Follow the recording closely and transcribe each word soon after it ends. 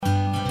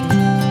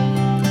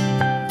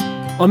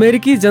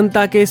अमेरिकी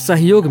जनता के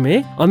सहयोग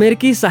में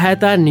अमेरिकी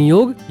सहायता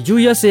नियोग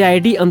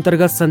USAID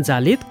अंतर्गत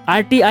संचालित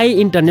RTI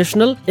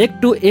international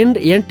act to end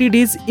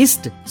NTDs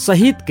east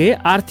सहित के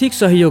आर्थिक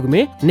सहयोग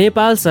में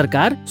नेपाल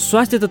सरकार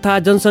स्वास्थ्य तथा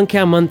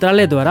जनसंख्या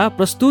मंत्रालय द्वारा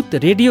प्रस्तुत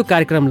रेडियो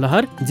कार्यक्रम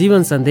लहर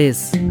जीवन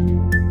संदेश।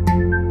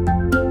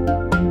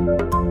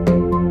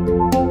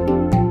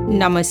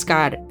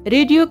 नमस्कार।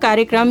 रेडियो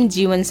कार्यक्रम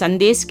जीवन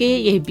संदेश के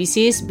यह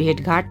विशेष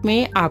भेंटघाट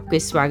में आपके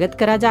स्वागत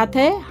करा जाता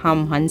है।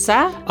 हम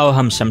हंसा और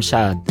हम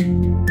शमशाद।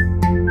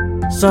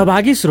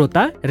 सहभागी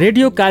श्रोता,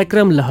 रेडियो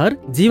कार्यक्रम लहर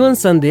जीवन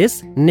संदेश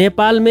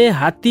नेपाल में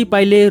हात्ती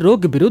पाइले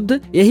रोग विरुद्ध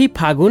यही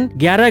फागुन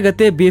 11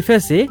 गते बिफे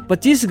से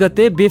 25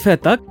 गते बिफे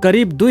तक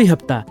करीब 2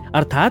 हफ्ता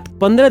अर्थात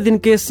 15 दिन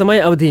के समय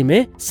अवधि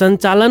में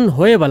संचालन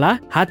होए वाला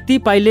हात्ती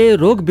पाइले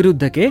रोग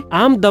विरुद्ध के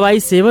आम दवाई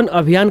सेवन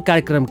अभियान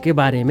कार्यक्रम के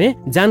बारे में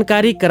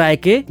जानकारी कराए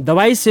के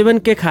दवाई सेवन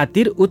के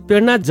खातिर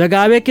उत्प्रेरणा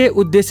जगावे के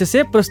उद्देश्य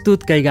से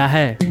प्रस्तुत किया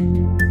है।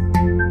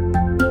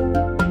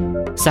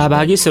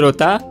 सहभागी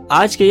श्रोता,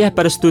 आज के यह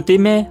प्रस्तुति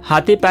में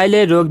हाथी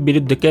पाइले रोग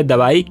विरुद्ध के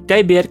दवाई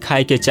कई बेर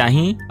खाए के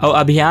चाहिए और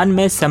अभियान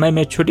में समय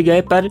में छूट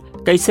गए पर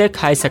कैसे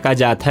खाए सका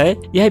जाता है,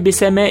 यह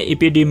विषय में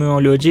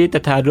एपिडेमियोलॉजी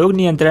तथा रोग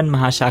नियंत्रण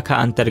महाशाखा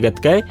अंतर्गत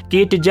के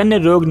कीटजन्य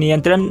रोग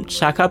नियंत्रण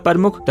शाखा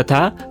प्रमुख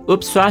तथा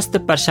उप स्वास्थ्य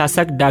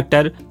प्रशासक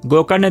डॉक्टर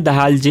गोकर्ण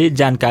दाहाल जी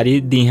जानकारी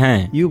दी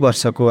हैं। यो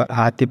वर्षको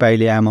हात्ती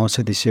पाइले आम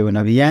औषधि सेवन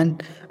अभियान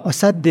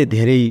असाध्य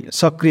धेरै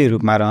सक्रिय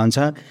रूपमा रहन्छ।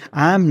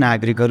 आम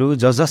नागरिकहरू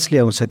जसले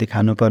औषधि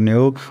खानुपर्ने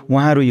हो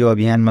उहाँहरू यो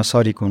अभियानमा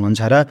सरिक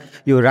हुनुहुन्छ र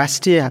यो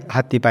राष्ट्रिय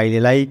हात्ती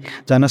पाइलेलाई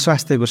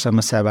जनस्वास्थ्यको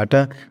समस्याबाट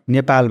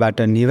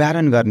नेपालबाट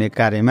निवारण गर्ने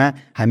कार्यमा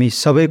हामी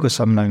सबैको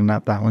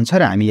संलग्नता हुन्छ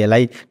र हामी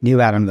यसलाई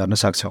निवारण गर्न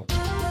सक्छौँ।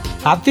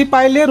 हात्ती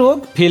पाइले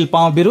रोग फील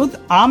पाँव विरुद्ध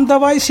आम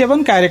दवाई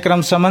सेवन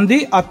कार्यक्रम संबंधी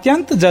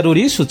अत्यंत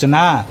जरूरी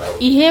सूचना।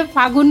 यह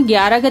फागुन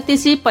 11 गते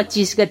से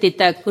 25 गते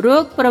तक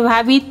रोग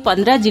प्रभावित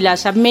 15 जिला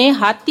सब में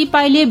हात्ती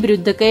पाइले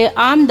विरुद्ध के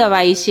आम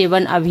दवाई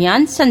सेवन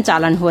अभियान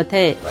संचालन होता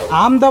है।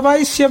 आम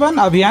दवाई सेवन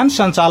अभियान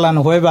संचालन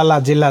होए वाला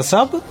जिला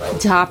सब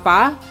झापा,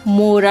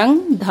 मोरङ,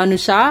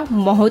 धनुषा,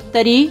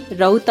 महोत्तरी,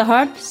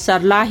 रौतहट,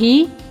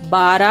 सर्लाही,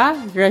 बारा,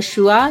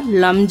 रसुवा,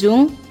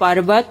 लमजुङ,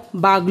 पर्वत,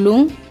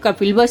 बागलुङ,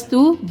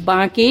 कपिलवस्तु,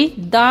 बाँके,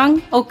 दाङ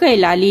और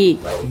कैलाली।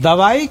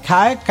 दवाई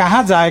खाए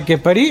कहाँ जाए के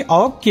परी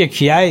और के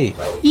खियाए।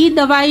 ये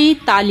दवाई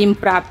तालीम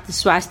प्राप्त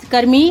स्वास्थ्य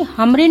कर्मी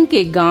हमरेन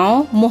के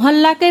गांव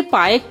मोहल्ला के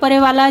पाएक परे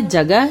वाला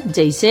जगह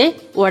जैसे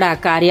वड़ा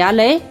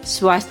कार्यालय,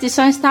 स्वास्थ्य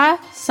संस्था,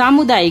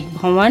 सामुदायिक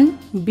भवन,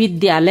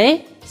 विद्यालय,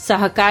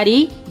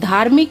 सहकारी,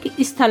 धार्मिक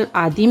स्थल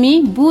आदि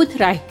में बूथ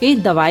रख के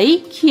दवाई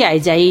खियाई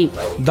जाये।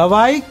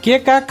 दवाई के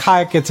का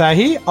खाए के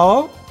चाहिए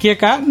और के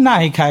का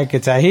नहीं खाए के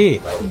चाहिए।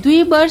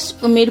 2 वर्ष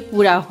उम्र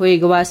पूरा होए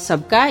गवा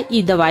सबका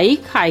ये दवाई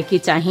खाए के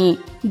चाहिए।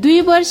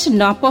 2 वर्ष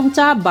न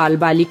पहुँचा बाल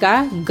बालिका,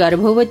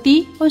 गर्भवती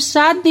और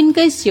 7 दिन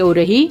के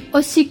स्योरही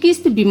और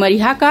सिकिस्त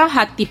बीमारिया का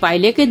हात्ती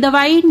पाइले के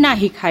दवाई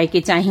नहीं खाए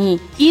के चाहिए।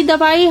 ये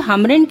दवाई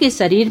हमरन के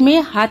शरीर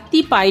में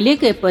हात्ती पाइले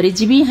के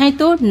परजीवी हैं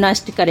तो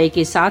नष्ट करे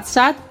के साथ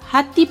साथ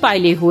हात्ती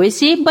पाइले हुए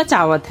से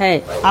बचावत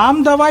है।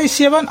 आम दवाई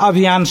सेवन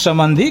अभियान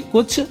संबंधी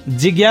कुछ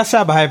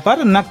जिज्ञासा भय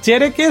पर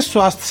नक्चेरे के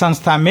स्वास्थ्य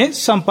संस्था में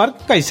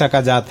संपर्क कर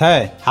सका जाता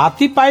है।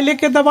 हाथी पाइले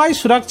के दवाई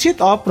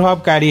सुरक्षित और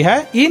प्रभावकारी है,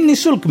 ये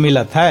निःशुल्क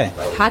मिलत है।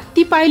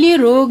 हात्ती पाइले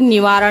रोग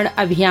निवारण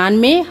अभियान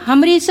में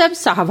हमरे सब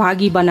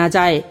सहभागी बना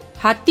जाए।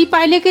 हात्ती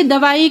पाइले के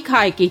दवाई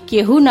खाए के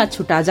केहू न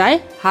छुटा जाए।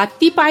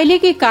 हात्ती पाइले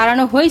के कारण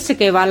हो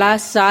सके वाला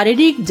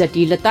शारीरिक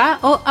जटिलता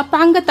और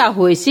अपांगता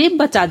होए से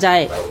बचा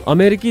जाए।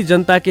 अमेरिकी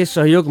जनता के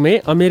सहयोग में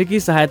अमेरिकी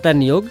सहायता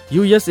नियोग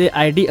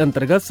USAID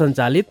अंतर्गत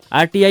संचालित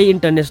RTI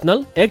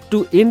international act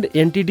to end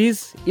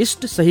NTDs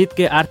east सहित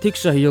के आर्थिक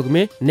सहयोग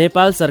में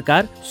नेपाल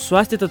सरकार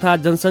स्वास्थ्य तथा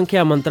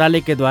जनसंख्या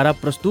मंत्रालय के द्वारा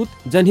प्रस्तुत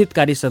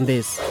जनहितकारी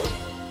संदेश।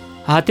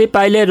 हाथी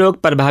पाइले रोग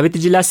प्रभावित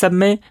जिला सब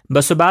में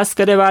बसोबास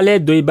करे वाले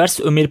 2 वर्ष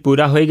उम्र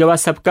पूरा हो गवा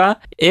सबका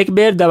एक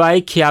बेर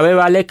दवाई खियावे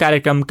वाले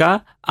कार्यक्रम का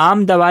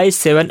आम दवाई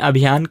सेवन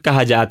अभियान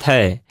कहा जाता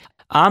है।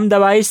 आम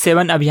दवाई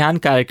सेवन अभियान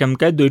कार्यक्रम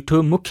के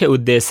 2 मुख्य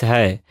उद्देश्य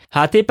है।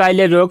 हाथी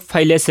पाइले रोग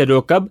फैले से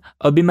रोकब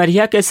और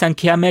बीमारिया के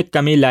संख्या में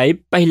कमी लाई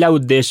पहला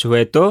उद्देश्य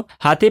हुए तो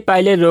हाथी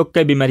पाइले रोग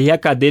के बीमारिया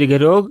का दीर्घ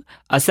रोग,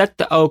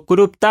 अशक्त और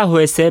कुरूपता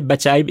हुए से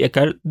बचाई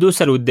एकर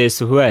दूसरा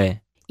उद्देश्य हुए।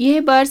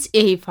 यह वर्ष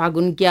यही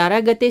फागुन 11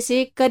 गते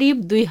से करीब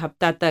 2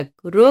 हफ्ता तक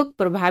रोग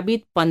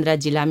प्रभावित 15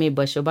 जिला में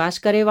बसोबास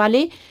करे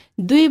वाले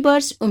 2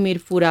 वर्ष उम्र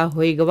पूरा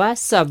होए गवा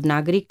सब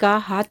नागरिक का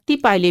हाथी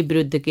पाइले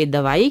विरुद्ध के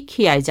दवाई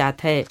खियाई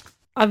जाता है।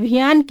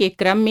 अभियान के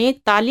क्रम में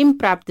तालीम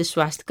प्राप्त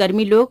स्वास्थ्य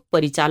कर्मी लोग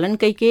परिचालन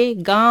करके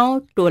गांव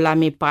टोला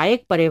में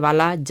पाएक परे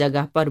वाला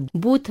जगह पर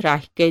बूथ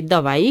रख के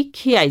दवाई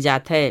खियाई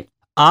जाता है।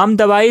 आम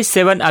दवाई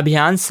सेवन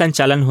अभियान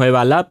संचालन होने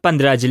वाला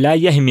 15 जिला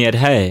यही मेर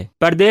है।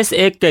 प्रदेश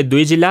 1 के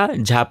 2 जिला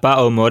झापा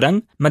और मोरङ,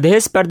 मध्य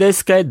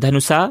प्रदेश के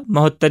धनुषा,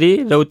 महोत्तरी,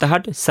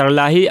 रौतहट,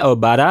 सर्लाही और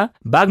बारा,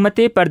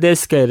 बागमती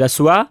प्रदेश के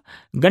रसुआ,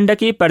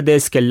 गंडकी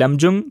प्रदेश के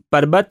लमजुङ,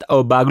 पर्वत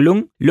और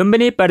बागलुङ,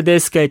 लुम्बिनी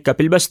प्रदेश के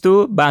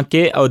कपिलवस्तु,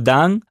 बाँके और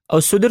दाङ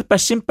और सुदूर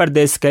पश्चिम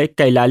प्रदेश के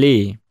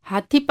कैलाली।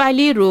 हाथी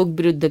पाइले रोग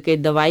विरुद्ध के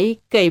दवाई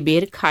कई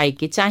बेर खाए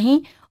के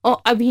चाहिए और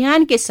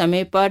अभियान के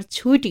समय पर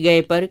छूट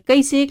गए पर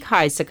कैसे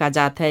खा सका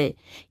जाता है।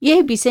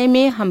 यह विषय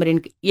में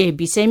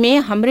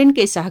हमरन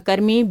के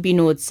सहकर्मी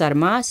विनोद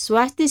शर्मा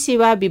स्वास्थ्य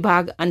सेवा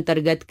विभाग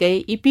अंतर्गत के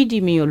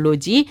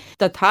एपिडेमियोलॉजी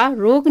तथा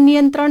रोग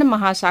नियंत्रण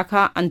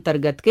महाशाखा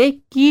अंतर्गत के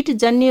कीट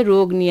जन्य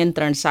रोग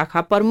नियंत्रण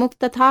शाखा प्रमुख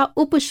तथा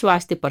उप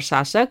स्वास्थ्य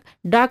प्रशासक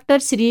डॉक्टर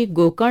श्री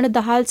गोकर्ण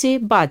दाहाल से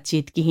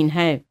बातचीत की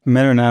है।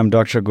 मेरो नाम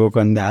डाक्टर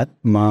गोकर्ण दाहाल,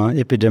 म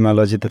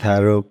एपिडेमियोलॉजी तथा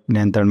रोग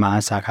नियन्त्रण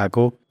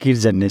महाशाखाको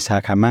कीटजन्य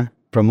शाखामा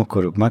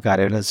प्रमुखको रूपमा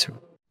कार्यरत छु।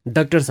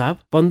 डाक्टर साहब,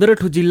 15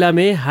 ठू जिल्ला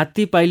में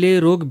हाथी पाइले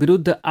रोग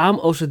विरुद्ध आम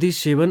औषधि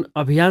सेवन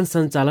अभियान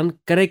संचालन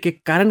करे के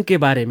कारण के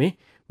बारे में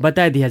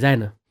बताए दिया जाए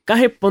न।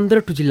 काहे 15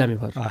 ठू जिल्ला में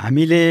भर?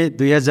 हामीले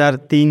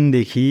 2003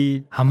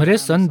 देखि हमरे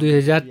सन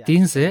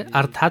 2003 से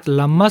अर्थात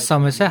लंबा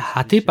समय से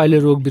हाथी पाइले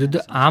रोग विरुद्ध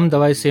आम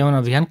दवाई सेवन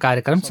अभियान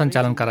कार्यक्रम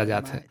संचालन करा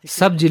जाता है।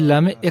 सब जिला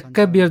में एक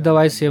बेर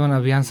दवाई सेवन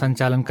अभियान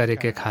संचालन करे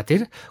के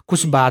खातिर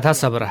कुछ बाधा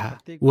सब रहा।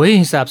 वही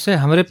हिसाब से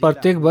हमरे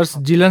प्रत्येक वर्ष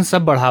जिलन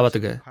सब बढ़ावत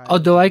गए और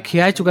दवाई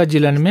खियाए चुका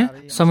जिलन में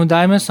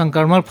समुदाय में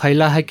संक्रमण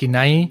फैला है कि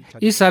नहीं,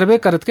 इस सर्वे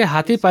करत के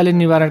हाथी पाइले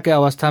निवारण के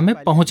अवस्था में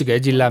पहुँच गए।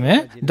 जिला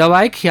में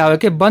दवाई खियावे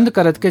के बंद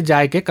करत के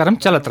जाए के क्रम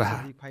चलत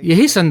रहा।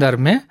 यही संदर्भ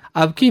में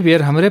अब की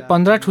बेर हमरे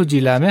 15 ठू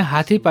जिला में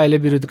हाथी पाइले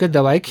विरुद्ध के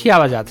दवाई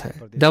खियावा जाता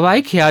है।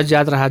 दवाई खिया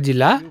जात रहा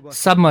जिला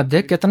सब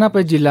मध्य कितना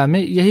पे जिला में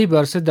यही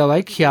वर्ष से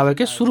दवाई खियावे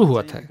के शुरू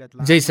हुआ था।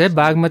 जैसे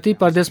बागमती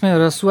प्रदेश में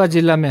रसुआ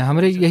जिला में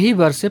हमरे यही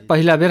वर्ष से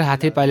पहला बेर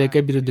हाथी पाइले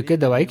के विरुद्ध के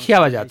दवाई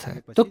खियावा जाता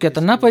है। तो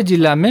कितना पे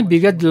जिला में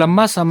विगत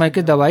लंबा समय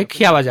के दवाई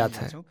खियावा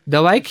जाता है।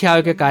 दवाई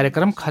खियावे के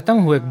कार्यक्रम खत्म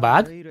हुए के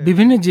बाद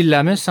विभिन्न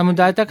जिला में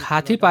समुदाय तक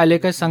हाथी पाइले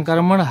का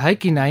संक्रमण है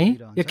कि नहीं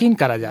यकीन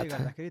करा जाता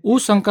है। वो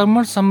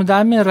संक्रमण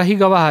समुदाय में रही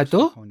गवा है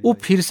तो वो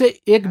फिर से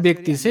एक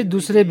व्यक्ति से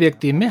दूसरे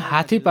व्यक्ति में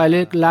हाथी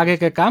पाइले लागे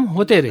के काम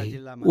होते रही।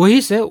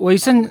 वही से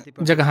वैसन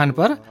जगहन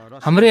पर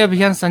हमरे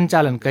अभियान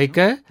संचालन कई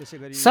के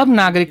सब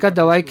नागरिक का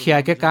दवाई खिया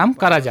के काम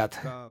करा जाता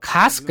है।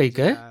 खास कई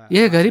के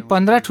यह घड़ी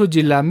 15 ठू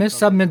जिला में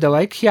सब में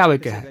दवाई खियावे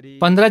के है।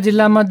 15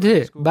 जिला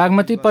मध्य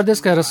बागमती प्रदेश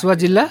का रसुआ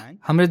जिला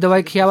हमरे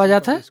दवाई खियावा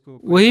जाता है।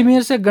 वही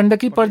में से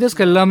गंडकी प्रदेश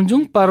के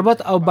लमजुंग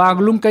पर्वत और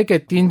बागलुंग कई के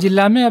 3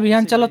 जिला में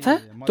अभियान चलत है।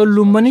 तो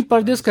लुम्बनी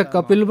प्रदेश के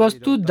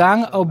कपिलवस्तु,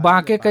 दांग और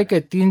बांके कई के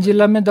 3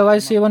 जिला में दवाई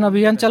सेवन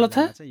अभियान चलत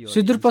है।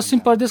 सुदूर पश्चिम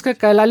प्रदेश के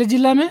कैलाली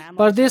जिला में,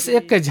 प्रदेश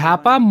 1 के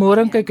झापा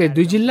मोरंग कई के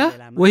 2 जिला,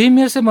 वही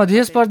में से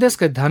मध्य प्रदेश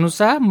के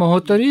धनुषा,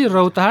 महोत्तरी,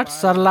 रौतहट,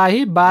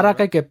 सरलाही, बारा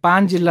कई के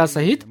 5 जिला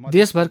सहित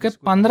देश भर के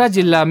 15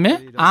 जिला में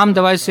आम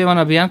दवाई सेवन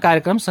अभियान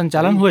कार्यक्रम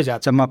संचालन हुए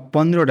जाता है।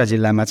 15वटा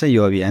जिल्लामा चाहिँ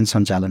यो अभियान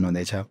सञ्चालन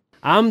हुँदैछ।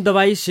 आम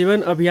दवाई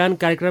सेवन अभियान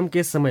कार्यक्रम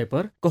के समय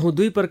पर कहूँ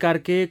 2 प्रकार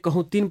के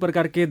कहूँ 3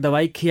 प्रकार के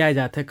दवाई खियाए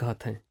जाते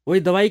कहते हैं। वही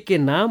दवाई के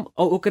नाम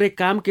और ओकरे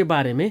काम के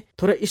बारे में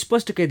थोड़ा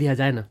स्पष्ट कह दिया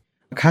जाए ना।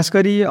 खास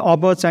गरी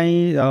अब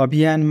चाहिँ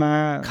अभियानमा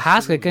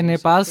खास करके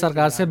नेपाल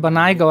सरकार से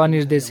बनाई गवा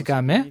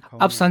निर्देशिका में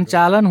अब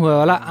संचालन हुए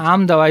वाला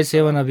आम दवाई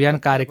सेवन अभियान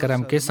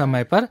कार्यक्रम के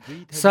समय पर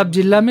सब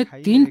जिला में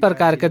 3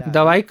 प्रकार के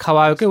दवाई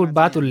खवावे के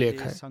बात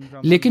उल्लेख है।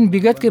 लेकिन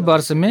विगत के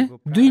वर्ष में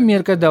 2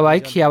 मेर के दवाई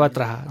खियावत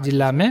रहा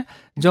जिला में,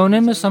 जौने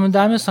में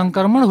समुदाय में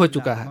संक्रमण हो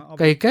चुका है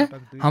कही के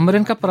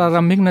हमरे का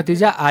प्रारंभिक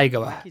नतीजा आए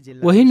गवा।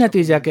 वही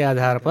नतीजा के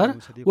आधार पर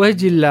वही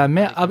जिला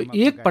में अब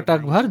एक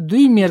पटक भर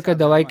 2 मेर के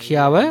दवाई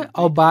खियावे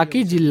और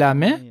बाकी जिला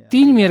में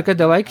 3 मेर के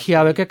दवाई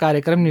खियावे के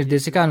कार्यक्रम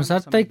निर्देशिका अनुसार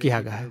तय किया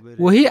गया है।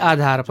 वही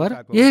आधार पर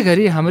यह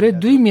घड़ी हमरे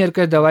 2 मेर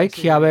के दवाई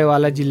खियावे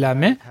वाला जिला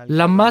में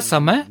लंबा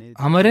समय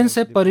हमरे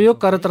से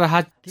प्रयोग करत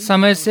रहा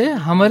समय से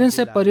हमरे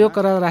से प्रयोग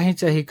कर रही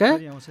चाहिए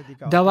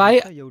के दवाई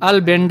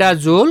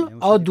अल्बेंडाजोल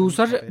और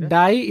दूसर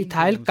डाई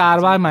इथाइल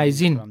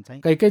कार्बामाइजिन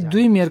कह के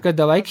 2 मेर के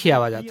दवाई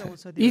खियावा जाता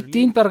है। ये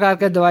 3 प्रकार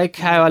के दवाई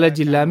खाए वाले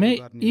जिला में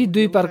ये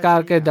 2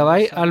 प्रकार के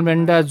दवाई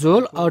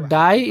अल्बेंडाजोल और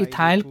डाई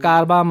इथाइल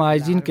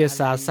कार्बामाइजिन के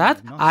साथ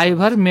साथ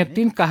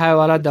आइवरमेक्टिन कहे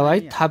वाला दवाई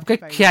थप के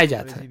खियाई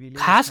जाता है।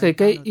 खास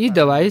करके ये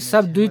दवाई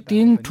सब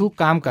 2-3 ठू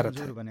काम करत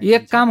है।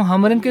 एक काम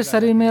हमरन के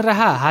शरीर में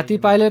रहा हाथी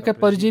पाइले के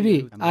परजीवी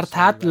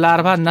अर्थात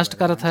लार्वा नष्ट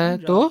करत है,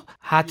 तो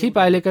हाथी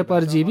पाइले के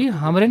परजीवी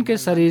हमरन के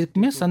शरीर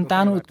में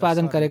संतान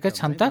उत्पादन करे के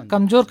क्षमता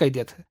कमजोर कर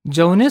देता है।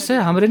 जौने से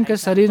हमरन के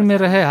शरीर में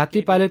रहे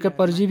हाथी पाइले के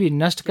परजीवी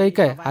नष्ट कई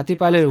के हाथी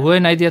पाइले हुए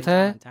नहीं देता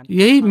है।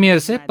 यही मेर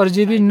से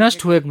परजीवी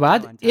नष्ट हुए के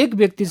बाद एक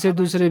व्यक्ति से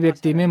दूसरे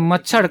व्यक्ति में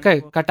मच्छर के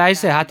कटाई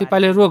से हाथी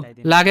पाइले रोग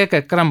लागे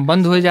के क्रम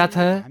बंद हो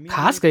जाता है।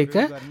 खास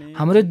करके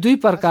हमरे 2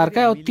 प्रकार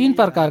का और 3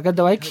 प्रकार का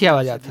दवाई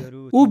खियावा जाता है।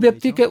 वो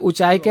व्यक्ति के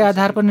ऊंचाई के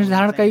आधार पर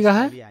निर्धारण कई गया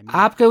है।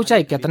 आपके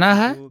ऊंचाई कितना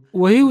है,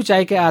 वही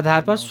ऊंचाई के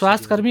आधार पर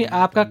स्वास्थ्य कर्मी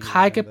आपका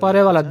खाए के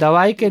पड़े वाला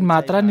दवाई के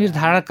मात्रा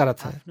निर्धारण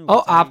करत है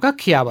और आपका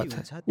खियावत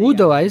है। वो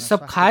दवाई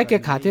सब खाए के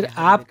खातिर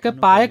आपके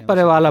पाए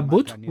पड़े वाला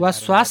बूथ व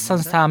स्वास्थ्य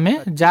संस्था में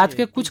जात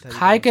के कुछ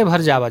खाए के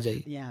भर जावा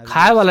जाये।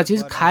 खाए वाला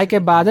चीज खाए के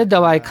बाद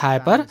दवाई खाए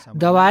पर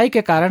दवाई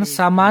के कारण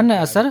सामान्य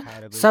असर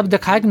सब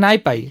दिखाए नहीं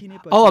पाई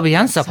और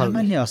अभियान सफल।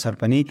 सामान्य असर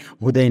पनि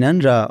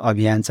हुँदैनन् र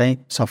अभियान चाहिँ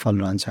सफल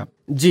रहन्छ।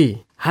 जी,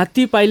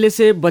 हाथी पाइले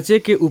से बचे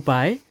के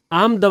उपाय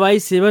आम दवाई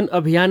सेवन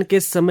अभियान के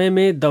समय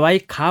में दवाई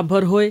खा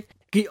भर होए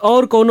कि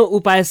और कोनो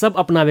उपाय सब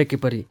अपनावे के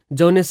पड़ी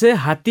जौने से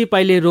हाथी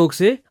पाइले रोग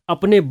से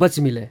अपने बच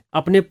मिले,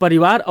 अपने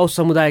परिवार और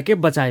समुदाय के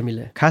बचाए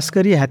मिले। खास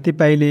करी हाथी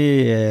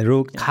पाइले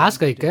रोग खास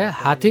करके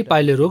हाथी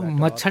पाइले रोग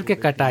मच्छर के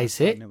कटाई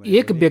से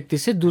एक व्यक्ति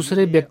से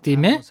दूसरे व्यक्ति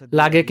में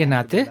लागे के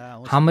नाते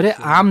हमरे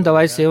आम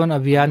दवाई सेवन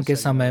अभियान के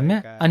समय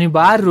में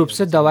अनिवार्य रूप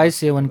से दवाई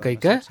सेवन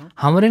करके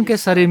हमरे के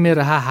शरीर में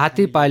रहा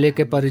हाथी पाइले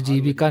के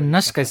परजीवी का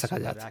नष्ट कर सका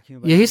जाता है।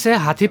 यही से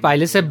हाथी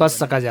पाइले से बच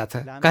सका जाता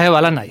है, कहे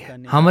वाला नहीं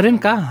है।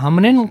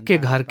 हमरे के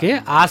घर के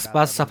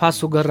आसपास सफा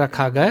सुगर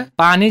रखा गए,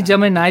 पानी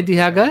जमे नहीं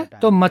दिया गए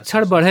तो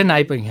मच्छर बढ़े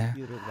नहीं पई है,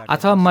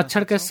 अथवा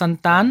मच्छर के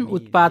संतान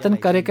उत्पादन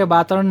करे के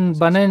वातावरण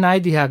बने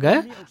नहीं दिया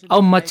गए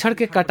और मच्छर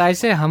के कटाई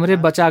से हमरे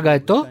बचा गए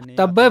तो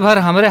तब्बे भर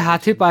हमरे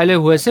हाथी पाइले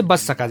हुए से बच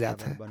सका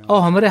जाता है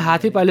और हमरे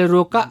हाथी पाइले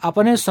रोग का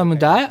अपने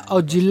समुदाय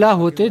और जिला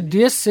होते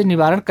देश से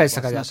निवारण कर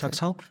सका जा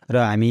सक्छौं र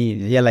हामी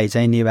यसलाई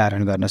चाहिँ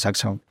निवारण गर्न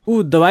सक्छौं।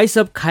 ऊ दवाई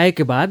सब खाए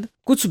के बाद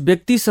कुछ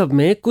व्यक्ति सब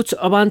में कुछ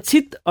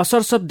अवांछित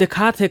असर सब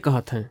दिखात है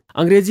कहत हैं,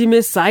 अंग्रेजी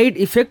में साइड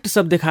इफेक्ट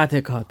सब दिखात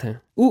है कहत हैं।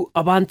 ऊ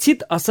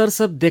अवांछित असर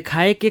सब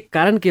देखाए के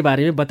कारण के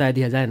बारे में बता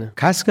दिया जाए ना।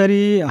 खास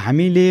करी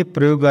हामीले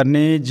प्रयोग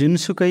गर्ने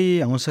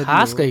जुनसुकै औषधि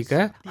खास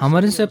करके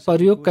हमारे से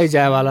प्रयोग कई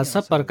जाए वाला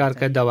सब प्रकार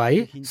के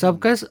दवाई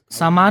सबके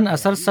समान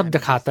असर सब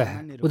दिखाता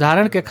है।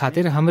 उदाहरण के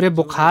खातिर हमरे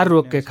बुखार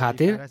रोग के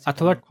खातिर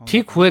अथवा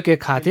ठीक हुए के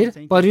खातिर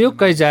प्रयोग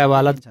कई जाए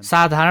वाला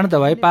साधारण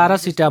दवाई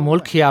पैरासीटामोल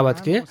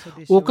खियावत के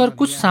ओकर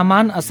कुछ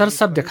समान असर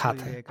सब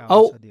दिखाता है।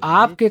 और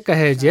आपके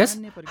कहे जैस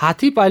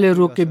हाथी पाइले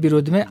रोग के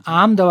विरोध में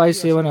आम दवाई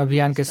सेवन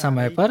अभियान के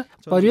समय पर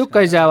प्रयोग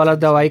कई जाए वाला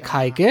दवाई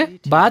खाए के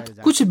बाद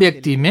कुछ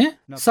व्यक्ति में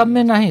सब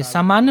में नहीं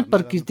सामान्य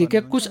प्रकृति के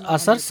कुछ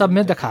असर सब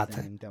में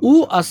दिखाते हैं।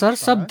 वो असर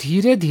सब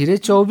धीरे धीरे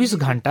 24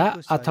 घंटा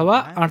अथवा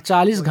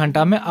 48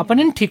 घंटा में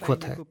अपने ठीक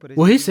होता है।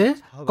 वही से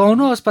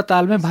कौनो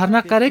अस्पताल में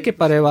भरना करे के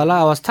पड़े वाला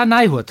अवस्था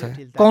नहीं होता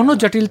है, कौनो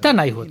जटिलता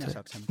नहीं होता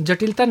है,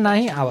 जटिलता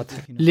नहीं आवत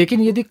है।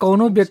 लेकिन यदि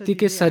कौनो व्यक्ति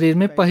के शरीर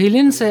में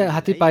पहले से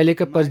हाथी पाइले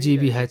के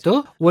परजीवी है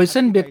तो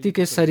वैसन व्यक्ति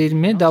के शरीर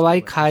में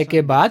दवाई खाए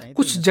के बाद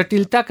कुछ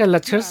जटिलता के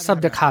लक्षण सब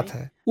दिखाते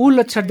है। उ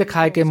लक्षण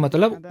दिखाए के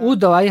मतलब उ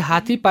दवाई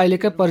हाथी पाइले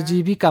के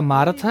परजीवी का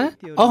मारत है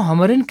और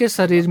हमरन के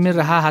शरीर में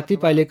रहा हाथी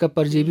पाइले के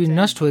परजीवी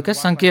नष्ट होए के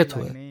संकेत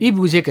हुए। ये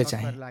बुझे के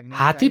चाहिए।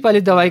 हाथी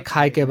पाइले दवाई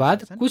खाए के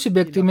बाद कुछ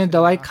व्यक्ति में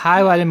दवाई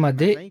खाए वाले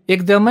मध्य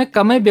एकदम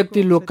कम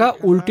व्यक्ति लोग का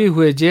उल्टी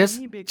हुए जैस,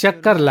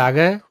 चक्कर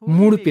लागे,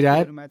 मुड़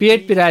पिराए,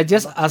 पेट पिराए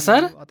जैस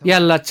असर या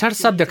लक्षण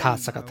सब दिखा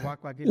सकता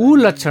है। उ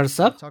लक्षण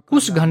सब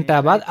कुछ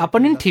घंटा बाद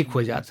अपने ठीक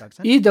हो जाता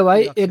है। ये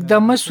दवाई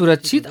एकदम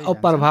सुरक्षित और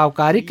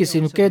प्रभावकारी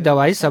किस्म के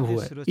दवाई सब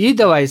हुए। ये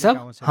दवाई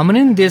सब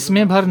हमने देश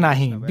में भर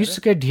नहीं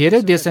विश्व के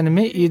ढेरे देशन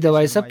में ये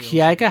दवाई सब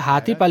खियाए के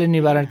हाथी पाइले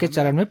निवारण के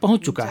चरण में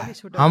पहुंच चुका है।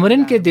 हमरे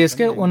के देश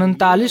के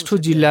 39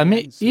 जिला में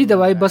ये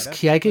दवाई बस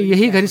खियाए के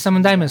यही घड़ी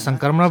समुदाय में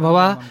संक्रमण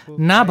भवा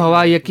ना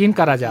भवा यकीन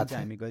करा जाता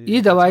है।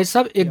 ये दवाई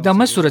सब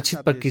एकदम सुरक्षित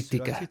प्रकृति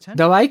का है।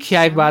 दवाई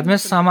खियाए के बाद में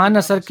सामान्य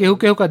असर केहू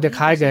केहू का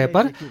दिखाए गए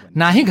पर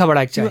ना ही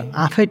घबराए चाहिए।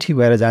 आफै ठीक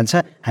भएर जान्छ,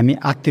 हामी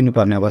आत्तिनु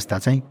पर्ने अवस्था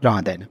चाहिँ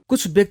रहँदैन।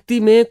 कुछ व्यक्ति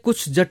में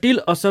कुछ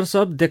जटिल असर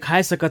सब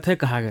दिखाए सकत है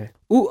कहा गए।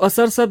 ऊ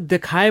असर सब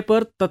दिखाए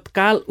पर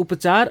तत्काल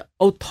उपचार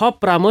और थप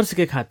परामर्श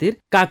के खातिर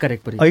का करे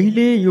पड़ी।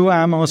 अहिले यो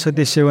आम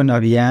औषधि सेवन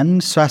अभियान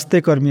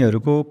स्वास्थ्य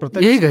कर्मीहरूको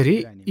यही घड़ी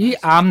ये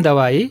आम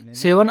दवाई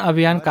सेवन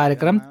अभियान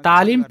कार्यक्रम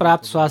तालीम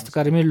प्राप्त स्वास्थ्य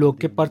कर्मी लोग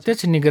के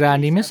प्रत्यक्ष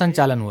निगरानी में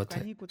संचालन होते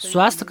हैं।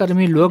 स्वास्थ्य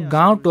कर्मी लोग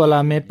गांव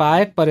टोला में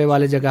पाए पड़े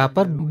वाले जगह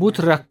पर बूथ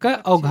रख कर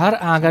और घर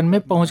आंगन में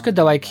पहुंच के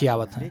दवाई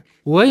खियावत हैं।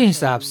 वही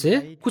हिसाब से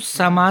कुछ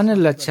सामान्य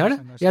लक्षण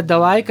या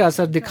दवाई का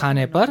असर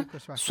दिखाने पर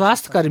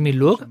स्वास्थ्य कर्मी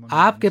लोग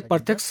आपके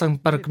प्रत्यक्ष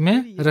संपर्क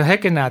में रहे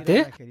के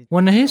नाते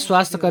उन्हीं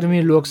स्वास्थ्य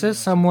कर्मी लोग से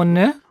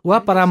समन्वय व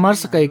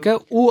परामर्श करके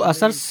वो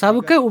असर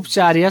सबके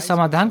उपचार या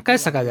समाधान कर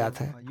सका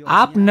जाता है।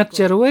 आप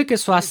नक्चरवे के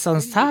स्वास्थ्य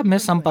संस्था में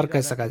संपर्क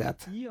कर सका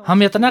जाता है।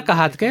 हम इतना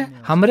कहत के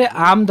हमरे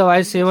आम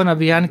दवाई सेवन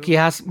अभियान की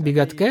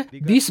विगत के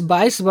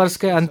 20-22 वर्ष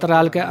के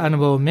अंतराल के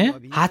अनुभव में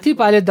हाथी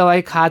पाइले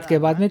दवाई खाद के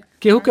बाद में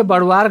केहू के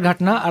बड़वार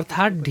घटना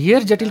अर्थात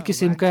ढेर जटिल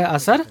किस्म के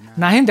असर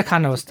नहीं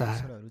दिखाने अवस्था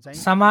है।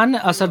 सामान्य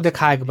असर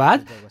दिखाए के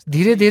बाद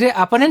धीरे धीरे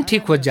अपने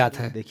ठीक हो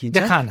जाता है।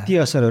 दिखाना ती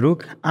असरहरू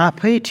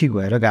आफै ठीक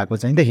भएर गएको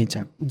चाहिँ देखिन्छ।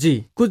 जी,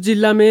 कुछ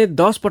जिला में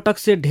 10 पटक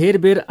से ढेर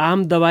बेर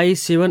आम दवाई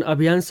सेवन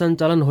अभियान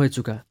संचालन हो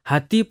चुका।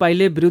 हाथी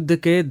पाइले विरुद्ध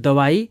के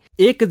दवाई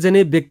एक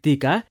जने व्यक्ति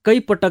का कई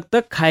पटक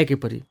तक खाए के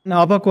परी।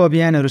 अबको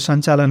अभियानहरू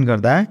सञ्चालन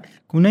गर्दा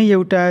कुनै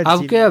एउटा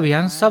अब के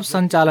अभियान सब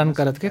संचालन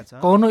करत के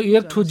कोनो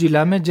एक ठू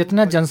जिला में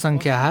जितना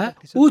जनसंख्या है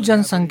उ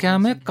जनसंख्या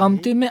में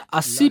कमती में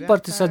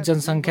 80%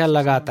 जनसंख्या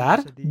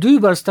लगातार 2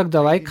 वर्ष तक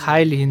दवाई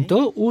खाए लिहिन तो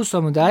उ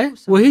समुदाय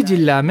वही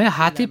जिला में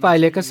हाथी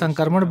पाइले के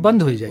संक्रमण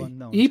बंद हो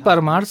जाये। ई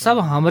प्रमाण सब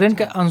हमरेन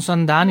के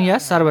अनुसंधान या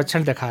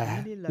सर्वेक्षण दिखाया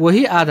है।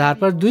 वही आधार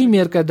पर 2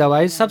 मेर के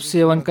दवाई सब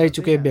सेवन कर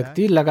चुके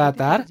व्यक्ति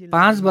लगातार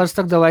 5 वर्ष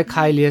तक दवाई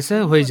खाए लिए से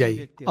हो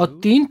जाये और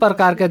 3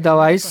 प्रकार के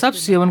दवाई सब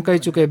सेवन कर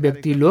चुके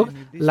व्यक्ति लोग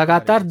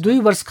लगातार 2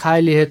 वर्ष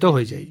खाए लिए तो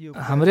हो जाये।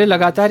 हमरे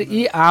लगातार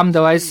ई आम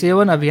दवाई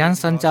सेवन अभियान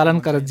संचालन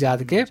करत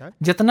जात के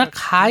जितना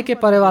खाए के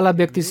पड़े वाला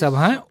व्यक्ति सब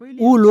हैं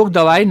ऊ लोग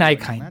दवाई नहीं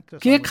खाएं।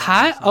 के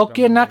खाए और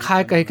के ना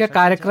खाए कह के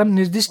कार्यक्रम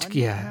निर्दिष्ट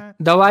किया है।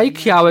 दवाई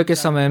खियावे के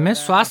समय में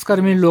स्वास्थ्य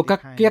कर्मी लोग का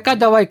केका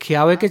दवाई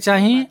खियावे के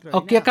चाहिए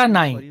और केका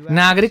नहीं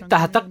नागरिक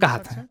तह तक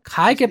कहत है।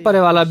 खाए के परे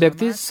वाला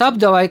व्यक्ति सब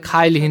दवाई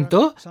खाए लिहिन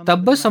तो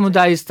तब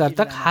समुदाय स्तर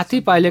तक हाथी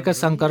पाइले का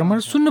संक्रमण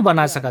शून्य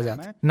बना सका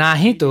जाता।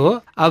 नहीं तो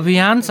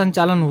अभियान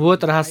संचालन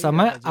होत रहा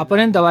समय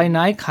अपने दवाई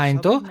नहीं खाइन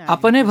तो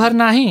अपने भर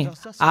नहीं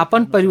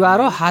अपन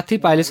परिवारों हाथी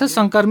पाइले से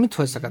संक्रमित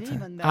हो सकत है,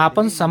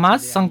 अपन समाज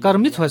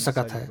संक्रमित हो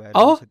सकत है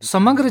और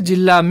समग्र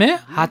जिला में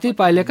हाथी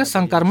पाइले का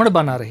संक्रमण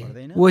बना रही।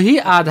 वही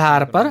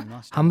आधार पर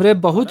हमरे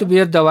बहुत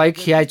बेर दवाई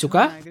खिया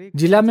चुका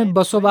जिला में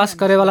बसोबास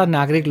करे वाला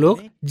नागरिक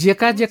लोग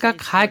जेका जेका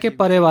खाए के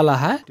परे वाला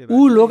है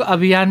ऊ लोग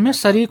अभियान में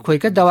शरीक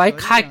होकर दवाई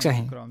खाए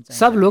चाहिए।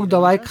 सब लोग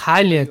दवाई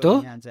खाए लिए तो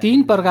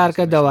 3 प्रकार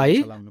के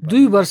दवाई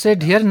 2 वर्ष से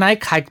ढेर नहीं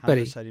खाए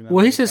पड़े,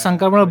 वही से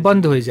संक्रमण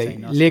बंद हो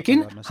जाये।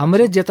 लेकिन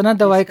हमरे जितना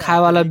दवाई खाए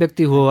वाला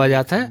व्यक्ति हुआ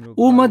जाता है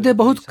ऊ मध्य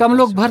बहुत कम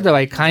लोग भर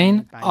दवाई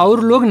खाइन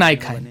और लोग नहीं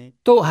खाइन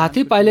तो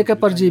हाथी पाइले के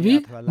परजीवी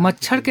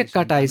मच्छर के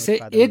कटाई से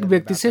एक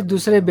व्यक्ति से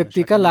दूसरे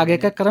व्यक्ति का लागे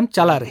का क्रम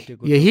चला रही।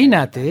 यही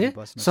नाते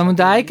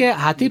समुदाय के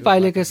हाथी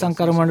पाइले के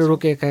संक्रमण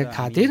रोके के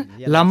खातिर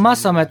लंबा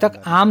समय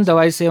तक आम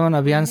दवाई सेवन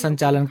अभियान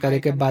संचालन करे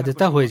के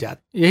बाध्यता हो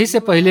जाती। यही से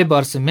पहले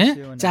वर्ष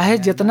में चाहे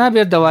जितना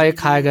बेर दवाई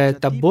खाए गए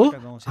तब्बो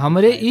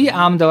हमरे ई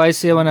आम दवाई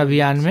सेवन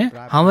अभियान में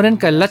हमरन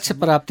का लक्ष्य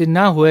प्राप्ति न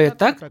हुए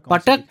तक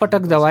पटक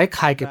पटक दवाई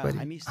खाए के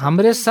पड़ी।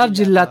 हमरे सब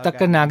जिला तक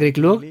के नागरिक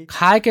लोग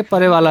खाए के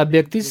परे वाला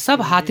व्यक्ति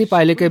सब हाथी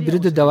पाइले के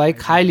विरुद्ध दवाई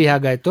खाए लिया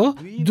गए तो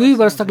 2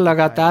 वर्ष तक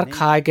लगातार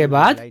खाए के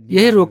बाद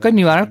यह रोग का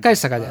निवारण कर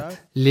सका जाता।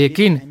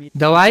 लेकिन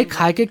दवाई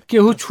खाए के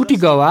केहू छूटी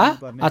गवा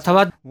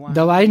अथवा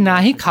दवाई ना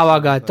ही खावा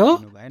गए तो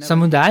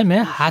समुदाय में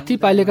हाथी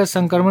पाइले का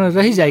संक्रमण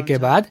रह जाए के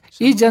बाद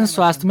ई जन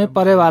स्वास्थ्य में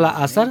पड़े वाला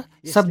असर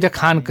सब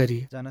देखान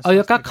करी और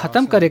यका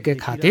खत्म करे के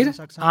खातिर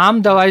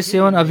आम दवाई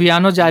सेवन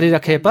अभियानों जारी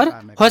रखे पर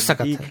हो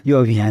सकत है। यो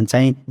अभियान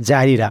चाहिँ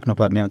जारी राख्नु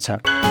पर्ने हुन्छ।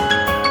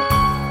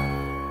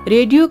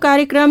 रेडियो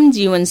कार्यक्रम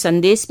जीवन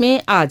संदेश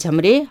में आज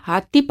हमरे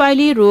हाथी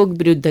पाइले रोग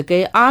विरुद्ध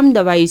के आम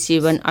दवाई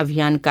सेवन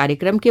अभियान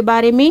कार्यक्रम के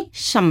बारे में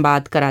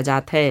संवाद करा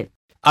जात है।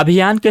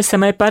 अभियान के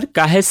समय पर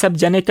काहे सब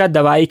जने का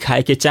दवाई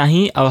खाए के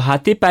चाहिए और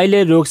हाथी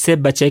पाइले रोग से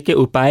बचे के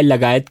उपाय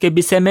लगायत के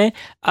विषय में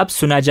अब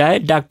सुना जाए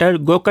डॉक्टर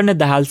गोकर्ण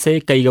दाहाल से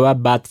कई गवा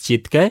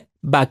बातचीत के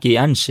बाकी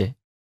अंश।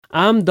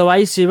 आम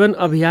दवाई सेवन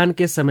अभियान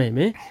के समय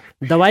में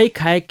दवाई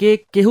खाए के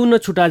केहू न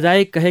छुटा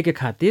जाए कहे के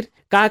खातिर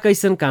का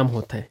कैसन काम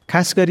होता है।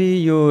 खास गरी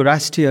यो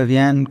राष्ट्रिय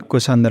अभियानको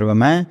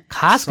सन्दर्भमा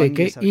खास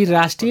करके ई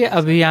राष्ट्रीय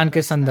अभियान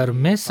के संदर्भ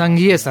में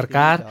संघीय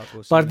सरकार,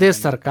 प्रदेश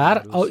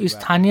सरकार और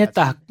स्थानीय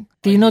तह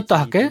तीनों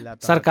तह के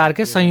सरकार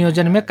के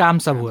संयोजन में काम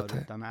सब हुआ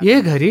था।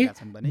 ये घड़ी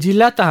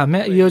जिला तह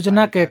में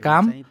योजना के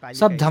काम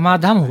सब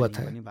धमाधम हुआ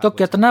था तो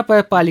कितना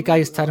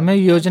पालिका स्तर में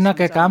योजना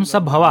के काम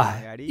सब हवा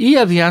है। ये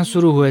अभियान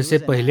शुरू हुए से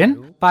पहले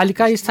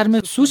पालिका स्तर में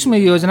सूक्ष्म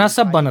योजना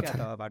सब बनत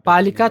है।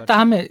 पालिका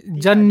तह में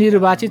जन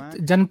निर्वाचित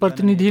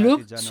जनप्रतिनिधि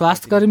लोग,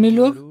 स्वास्थ्य कर्मी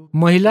लोग,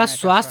 महिला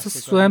स्वास्थ्य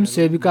स्वयं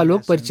सेविका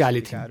लोग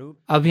परिचालित हैं।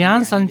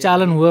 अभियान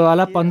संचालन हुए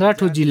वाला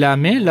 15 जिला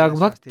में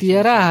लगभग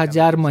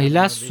 13,000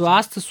 महिला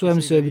स्वास्थ्य स्वयं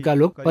सेविका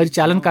लोग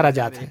परिचालन करा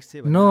जाते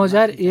हैं।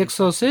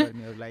 9,100 से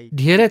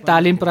ढेरे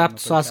तालीम प्राप्त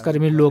स्वास्थ्य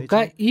कर्मी लोग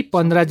का ई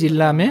 15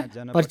 जिला में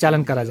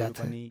परिचालन करा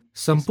जाता है।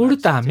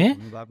 संपूर्णतः में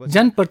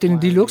जन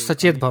प्रतिनिधि लोग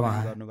सचेत भवा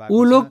है,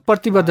 वो लोग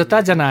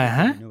प्रतिबद्धता जनाए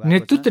हैं,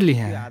 नेतृत्व लिए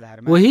हैं।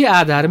 वही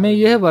आधार में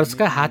यह वर्ष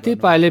का हाथी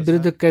पाइले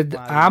विरुद्ध के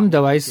आम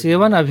दवाई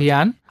सेवन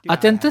अभियान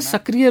अत्यंत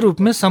सक्रिय रूप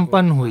में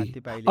संपन्न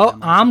हुई और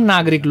आम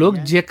नागरिक लोग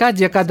जेका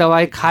जेका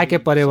दवाई खाए के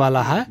परे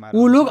वाला है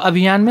वो लोग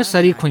अभियान में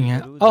शरीक हुई हैं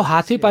और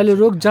हाथी पाइले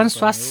रोग जन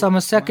स्वास्थ्य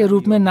समस्या के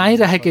रूप में नहीं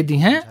रह के दी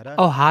हैं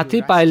और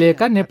हाथी पाइले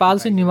का नेपाल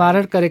से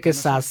निवारण करे के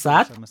साथ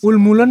साथ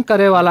उन्मूलन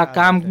करे वाला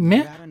काम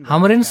में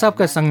हमरन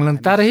सबका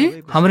संलग्नता रही,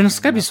 हमरन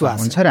सबका विश्वास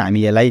हुन्छ र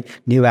हामी यसलाई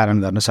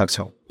निवारण गर्न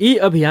सक्छौं। यी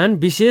अभियान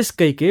विशेष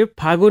कईके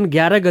फागुन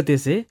 11 गते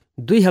से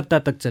 2 हफ्ता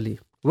तक चली।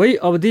 वही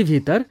अवधि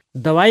भीतर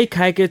दवाई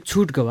खाए के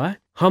छूट गवा,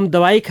 हम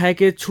दवाई खाए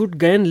के छूट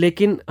गयन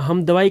लेकिन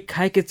हम दवाई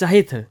खाए के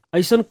चाहिए थे,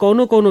 ऐसा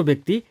कोनो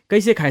व्यक्ति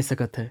कैसे खाए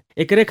सकत है?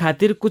 एकरे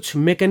खातिर कुछ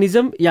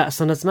मैकेनिज्म या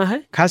संरचना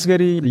है? खास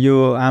गरी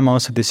यो आम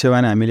औषधि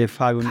सेवन हामीले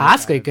फागुन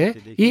खास करके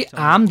ये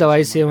आम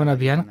दवाई सेवन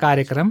अभियान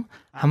कार्यक्रम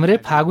हमरे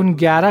फागुन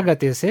 11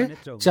 गते से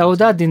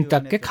 14 दिन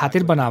तक के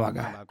खातिर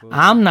बनावागा।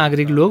 आम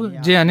नागरिक लोग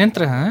जो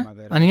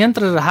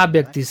अनियंत्र रहा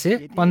व्यक्ति से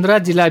 15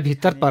 जिला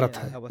भीतर परत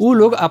है, वो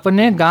लोग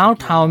अपने गांव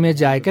ठाव में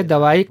जाए के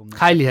दवाई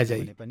खाए लिया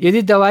जाये।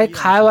 यदि दवाई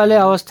खाए वाले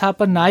अवस्था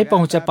पर नहीं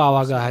पहुँचा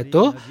पावा गया है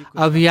तो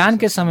अभियान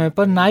के समय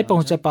पर नहीं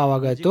पहुँचा पावा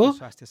गया तो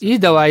ये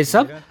दवाई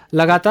सब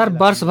लगातार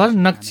वर्ष भर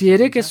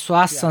नकचेरे के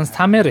स्वास्थ्य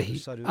संस्था में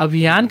रही।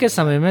 अभियान के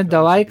समय में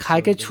दवाई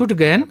खाए के छूट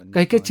गए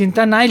कह के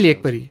चिंता नहीं ले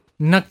पड़ी।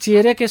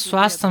 नकचेरे के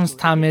स्वास्थ्य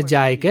संस्था में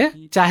जाए के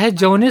चाहे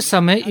जौने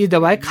समय ई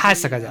दवाई खा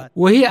सका जाए।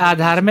 वही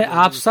आधार में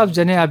आप सब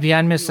जने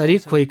अभियान में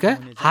शरीक हुई के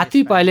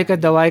हाथी पाले के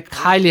दवाई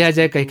खा लिया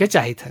जाए कह के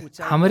चाहिए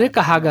थे। हमरे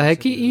कहा गया है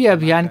कि ई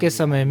अभियान के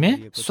समय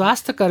में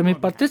स्वास्थ्य कर्मी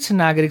प्रत्यक्ष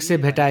नागरिक से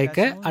भेटाए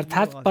के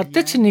अर्थात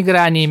प्रत्यक्ष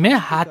निगरानी में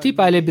हाथी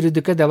पाले विरुद्ध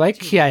के दवाई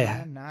खियाया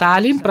है।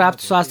 तालीम प्राप्त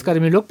स्वास्थ्य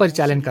कर्मी लोग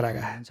परिचालन करा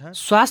गया है।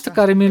 स्वास्थ्य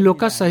कर्मी लोग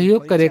का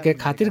सहयोग करे के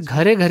खातिर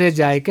घरे घरे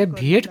जाए के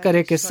भेंट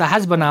करे के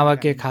साहस बनावा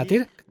के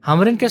खातिर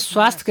हमरन के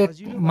स्वास्थ्य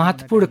के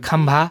महत्वपूर्ण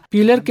खंभा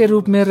पिलर के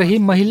रूप में रही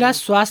महिला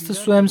स्वास्थ्य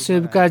स्वयं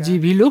सेविका जी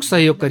भी लोग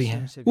सहयोग करी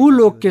हैं। उ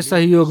लोग के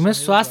सहयोग में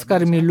स्वास्थ्य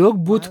कर्मी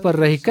लोग बूथ पर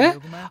रह के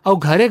और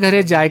घरे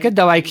घरे जाए के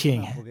दवाई खियाई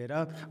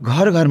हैं।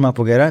 घर घरमा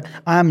पुगेर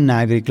आम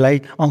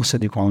नागरिकलाई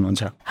औषधि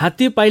खुवाउनुहुन्छ।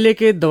 हात्ती पाइले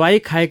के दवाई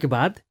खाए के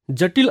बाद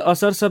जटिल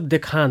असर सब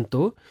देखान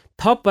तो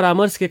थप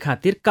परामर्श के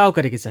खातिर का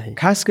करे के चाहिए।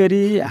 खास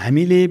करी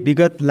हामीले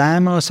विगत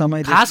लामो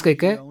समय खास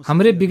करके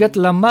हमरे विगत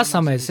लंबा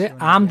समय से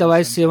आम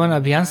दवाई सेवन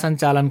अभियान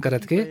संचालन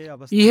करत के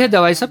यह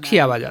दवाई सब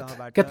खियावा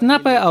जाता है। कितना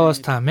पे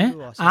अवस्था में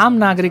आम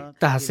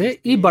नागरिकता से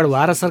ई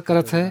बड़वार असर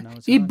करत है।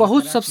 ई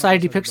बहुत सब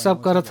साइड इफेक्ट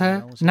सब करत है,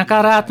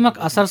 नकारात्मक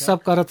असर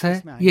सब करत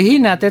है। यही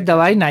नाते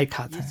दवाई नहीं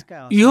खाते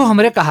है। यो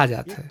हमरे कहा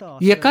जाता है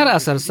येकर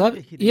असर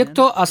सब एक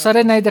तो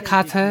असर नहीं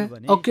दिखात है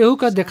और केहू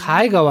का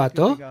दिखाए गवा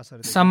तो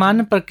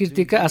सामान्य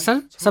प्रकृति के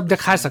असर सब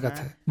दिखा सकत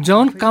है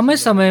जौन कम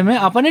समय में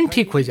अपने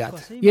ठीक हो जाता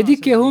है। यदि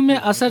केहू में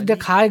असर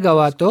दिखाए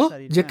गवा तो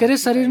जेकरे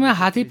शरीर में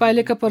हाथी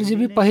पाले का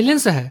परजीवी पहले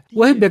से है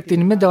वही व्यक्ति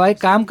में दवाई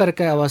काम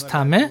करके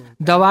अवस्था में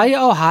दवाई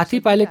और हाथी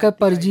पाले का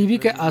परजीवी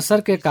के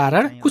असर के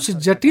कारण कुछ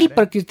जटिल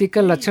प्रकृति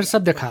के लक्षण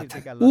सब दिखाते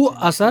है। वो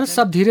असर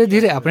सब धीरे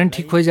धीरे अपने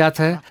ठीक हो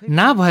जाता है।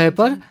 ना भय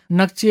पर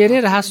नकचेरे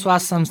रहा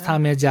स्वास्थ्य संस्था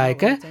में जाए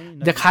के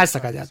दिखा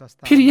सका जाता।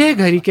 फिर यह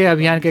घड़ी के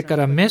अभियान के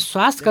क्रम में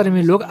स्वास्थ्य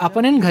कर्मी लोग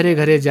अपने घरे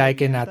घरे जाए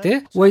के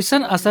नाते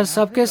वैसन असर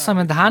सबके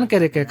समाधान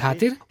करे के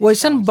खातिर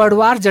वैसन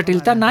बड़वार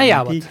जटिलता नहीं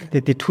आवत।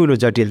 त्यति ठूलो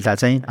जटिलता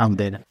चाहिँ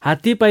आउँदैन।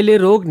 हात्ती पाइले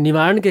रोग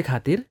निवारण के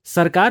खातिर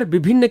सरकार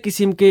विभिन्न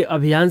किसिम के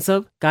अभियान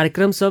सब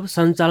कार्यक्रम सब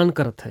संचालन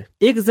करत है।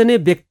 एक जने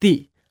व्यक्ति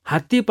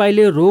हात्ती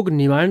पाइले रोग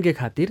निवारण के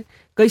खातिर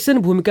कैसन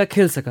भूमिका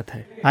खेल सकत है।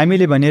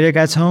 हामीले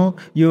भनिरहेका छौं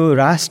यो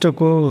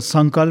राष्ट्रको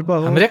संकल्प हो।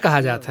 हमरे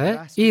कहा जाता है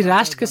ये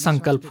राष्ट्र के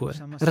संकल्प हुए।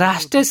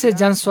 राष्ट्र से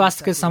जन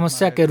स्वास्थ्य के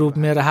समस्या के रूप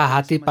में रहा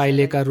हाथी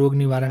पाइले का रोग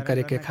निवारण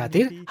करे के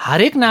खातिर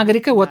हर एक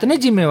नागरिक के उतने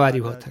जिम्मेवारी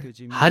होता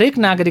है। हर एक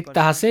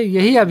नागरिकता से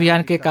यही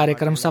अभियान के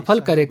कार्यक्रम सफल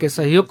करे के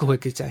सहयोग होए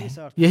के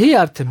चाहिए। यही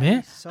अर्थ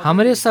में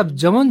हमरे सब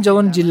जवन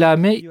जवन जिला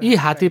में ये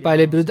हाथी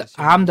पाइले विरुद्ध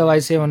आम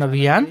दवाई सेवन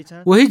अभियान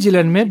वही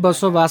जिलन में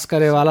बसोबास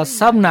करे वाला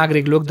सब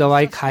नागरिक लोग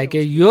दवाई खाए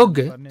के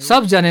योग्य सब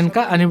जनन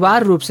का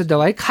अनिवार्य रूप से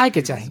दवाई खाए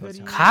के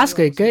चाहिए। खास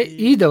करके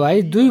ई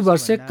दवाई 2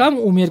 वर्ष से कम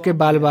उम्र के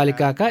बाल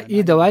बालिका का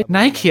ई दवाई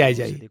नहीं खियाई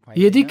जाए।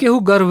 यदि केहू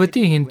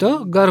गर्भवती हिन तो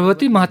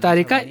गर्भवती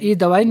महतारी का ई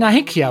दवाई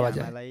नहीं खियावा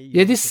जाए।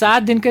 यदि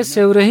 7 दिन के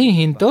सेवरही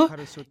हिन तो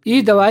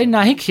ई दवाई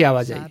नहीं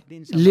खियावा जाए।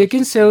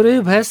 लेकिन सेवरही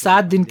भय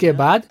 7 दिन के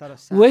बाद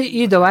वही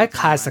ई दवाई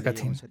खा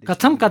सकत हिन।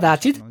 कथम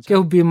कदाचित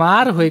केहू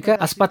बीमार होकर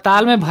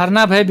अस्पताल में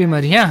भरना भय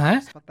बीमारियां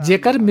हैं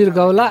जेकर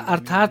मिर्गौला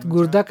अर्थात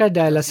गुर्दा का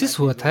डायलिसिस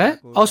होता है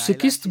और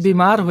चिकित्सक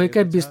बीमार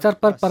होकर बिस्तर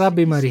पर पड़ा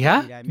बीमारियां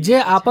जे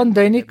अपन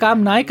दैनिक काम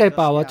नहीं कर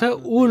पावत है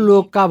उ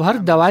लोग का भर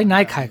दवाई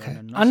नहीं खाए है।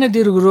 अन्य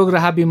दीर्घ रोग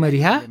रहा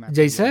बीमारियां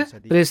जैसे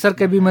प्रेशर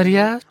के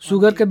बीमारियां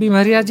शुगर के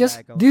बीमारियां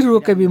जैसे दीर्घ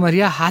रोग के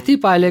बीमारियां हाथी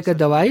पाले के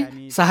दवाई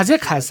सहजे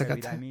खा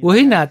सकत है।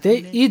 वही नाते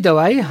ई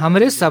दवाई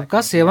हमरे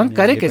सबका सेवन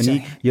करे के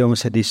चाहिए। यो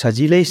औषधि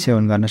सजिलै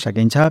सेवन गर्न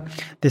सकिन्छ।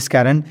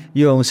 त्यसकारण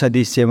यो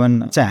औषधि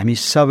सेवन चाहिँ हामी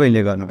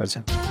सबैले गर्नुपर्छ।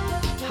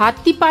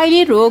 हात्ती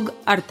पाइले रोग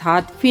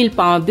अर्थात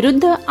फिलपाव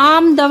विरुद्ध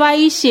आम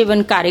दवाई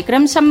सेवन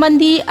कार्यक्रम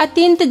संबंधी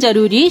अत्यंत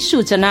जरूरी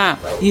सूचना।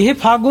 यह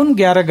फागुन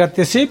 11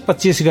 गते से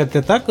 25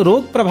 गते तक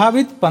रोग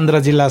प्रभावित 15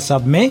 जिला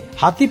सब में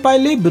हाथी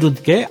पाइले विरुद्ध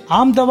के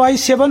आम दवाई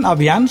सेवन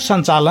अभियान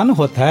संचालन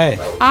होता है।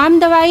 आम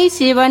दवाई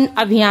सेवन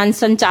अभियान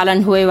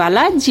संचालन होए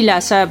वाला जिला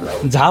सब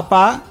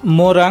झापा,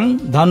 मोरङ,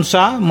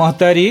 धनुषा,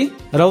 महोत्तरी,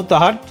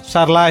 रौतहट,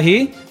 सर्लाही,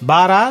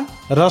 बारा,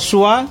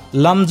 रसुवा,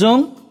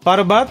 लमजुङ,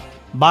 पर्वत,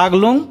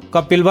 बागलुङ,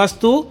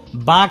 कपिलवस्तु,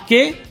 बांके,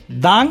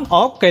 दाङ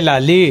और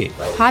कैलाली।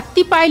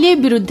 हाथी पाइले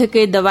विरुद्ध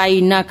के दवाई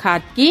न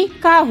खात की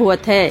का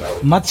होत है।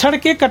 मच्छर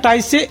के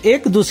कटाई से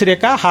एक दूसरे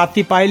का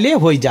हाथी पाइले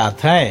हो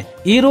जात है।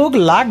 ये रोग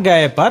लाग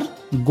गए पर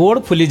गोड़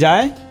फूल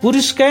जाए,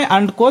 पुरुष के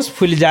अंडकोश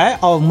फूल जाए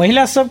और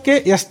महिला सब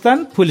के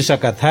स्तन फूल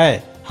सकत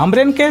है।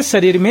 हमरेन के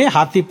शरीर में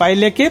हाथी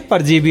पाइले के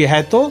परजीवी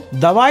है तो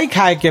दवाई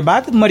खाए के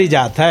बाद मरी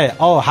जात है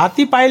और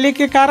हाथी पाइले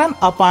के कारण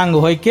अपांग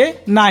होए के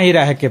ना ही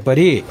रह के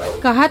परी।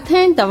 कहत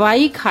है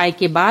दवाई खाए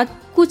के बाद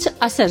कुछ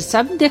असर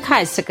सब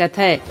दिखा सकत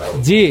है।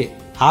 जी,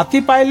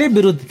 हाथी पाइले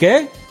विरुद्ध के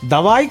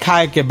दवाई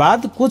खाए के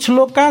बाद कुछ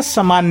लोग का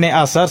सामान्य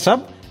असर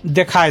सब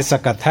दिखा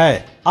सकत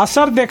है।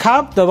 असर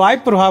देखाव दवाई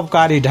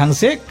प्रभावकारी ढंग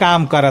से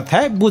काम करत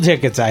है बुझे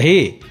के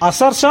चाहिए।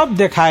 असर सब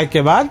दिखाए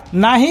के बाद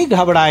ना ही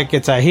घबराए के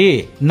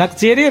चाहिए।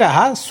 नकचेरे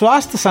रहा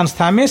स्वास्थ्य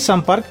संस्था में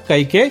संपर्क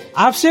करके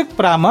आवश्यक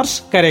परामर्श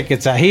करे के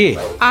चाहिए।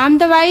 आम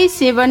दवाई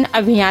सेवन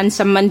अभियान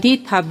संबंधी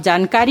थप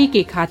जानकारी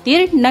के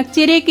खातिर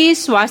नकचेरे के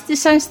स्वास्थ्य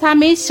संस्था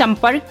में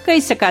संपर्क कर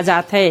सका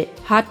जात है।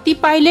 हाथी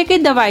पाइले के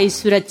दवाई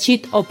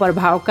सुरक्षित और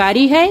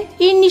प्रभावकारी है,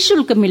 ये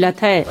निःशुल्क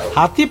मिलत है।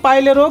 हाथी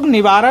पाइले रोग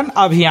निवारण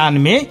अभियान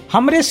में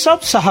हमरे सब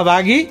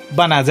सहभागी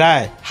बना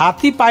जाए।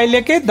 हाथी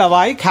पाइले के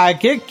दवाई खाए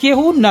के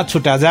केहू न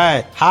छूटा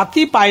जाए।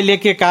 हाथी पाइले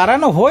के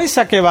कारण हो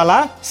सके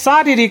वाला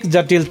शारीरिक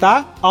जटिलता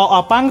और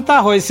अपांगता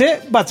होए से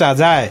बचा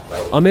जाए।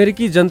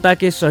 अमेरिकी जनता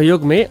के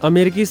सहयोग में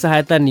अमेरिकी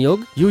सहायता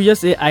नियोग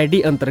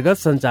USAID अंतर्गत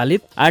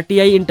संचालित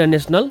RTI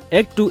इंटरनेशनल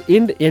एक्ट टू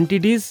इंड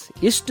एंटिटीज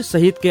ईस्ट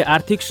सहित के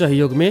आर्थिक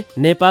सहयोग में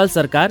नेपाल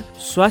सरकार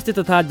स्वास्थ्य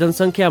तथा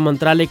जनसंख्या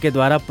मंत्रालय के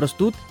द्वारा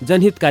प्रस्तुत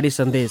जनहितकारी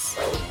संदेश।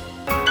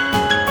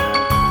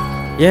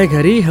 यह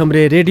घड़ी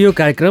हमरे रेडियो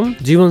कार्यक्रम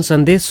जीवन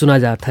संदेश सुना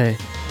जाता है।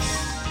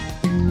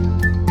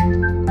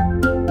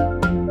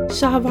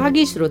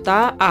 सहभागी श्रोता,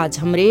 आज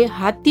हमरे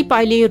हाथी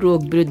पाइले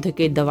रोग विरुद्ध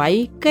के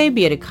दवाई कई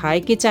बेर खाए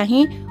के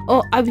चाहिए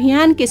और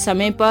अभियान के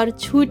समय पर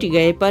छूट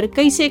गए पर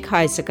कैसे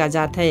खाए सका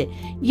जाता है,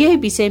 यह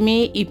विषय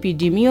में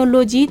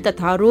एपिडेमियोलॉजी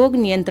तथा रोग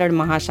नियंत्रण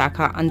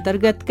महाशाखा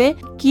अंतर्गत के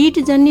कीट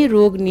जन्य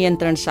रोग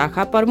नियंत्रण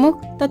शाखा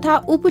प्रमुख तथा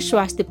उप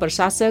स्वास्थ्य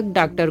प्रशासक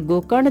डॉक्टर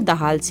गोकर्ण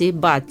दाहाल से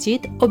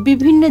बातचीत और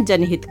विभिन्न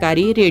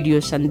जनहितकारी रेडियो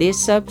संदेश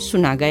सब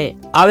सुना गए।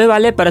 आवे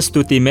वाले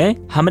प्रस्तुति में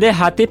हमरे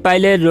हाथी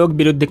पाइले रोग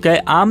विरुद्ध के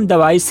आम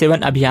दवाई सेवन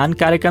अभियान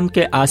कार्यक्रम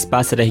के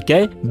आसपास रह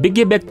के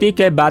विज्ञ व्यक्ति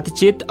के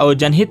बातचीत और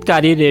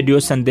जनहितकारी रेडियो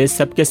संदेश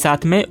सबके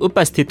साथ में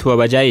उपस्थित हुआ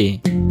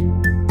बजाई।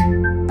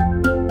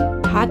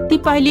 हाथी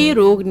पाइले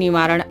रोग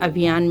निवारण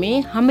अभियान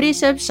में हमरे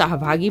सब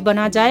सहभागी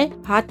बना जाए।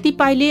 हाथी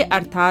पाइले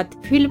अर्थात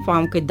फील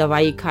फार्म के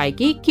दवाई खाए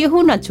की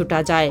केहू न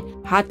छूटा जाए।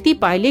 हाथी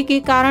पाइले के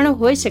कारण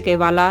हो सके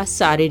वाला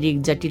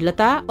शारीरिक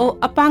जटिलता और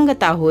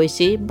अपांगता होए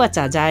से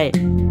बचा जाए।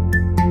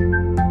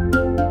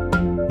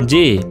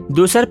 जी,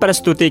 दूसर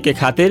प्रस्तुति के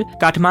खातिर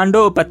काठमांडू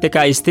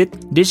उपत्यका स्थित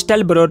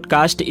digital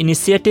broadcast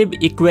initiative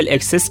equal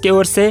access के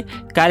ओर से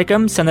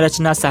कार्यक्रम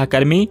संरचना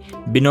सहकर्मी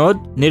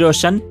विनोद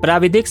निरोशन,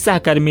 प्राविधिक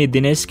सहकर्मी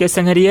दिनेश के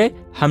संघरिये,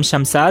 हम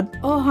शमशाद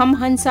और हम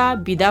हंसा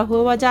विदा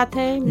हुआ जाते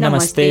हैं।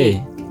 नमस्ते।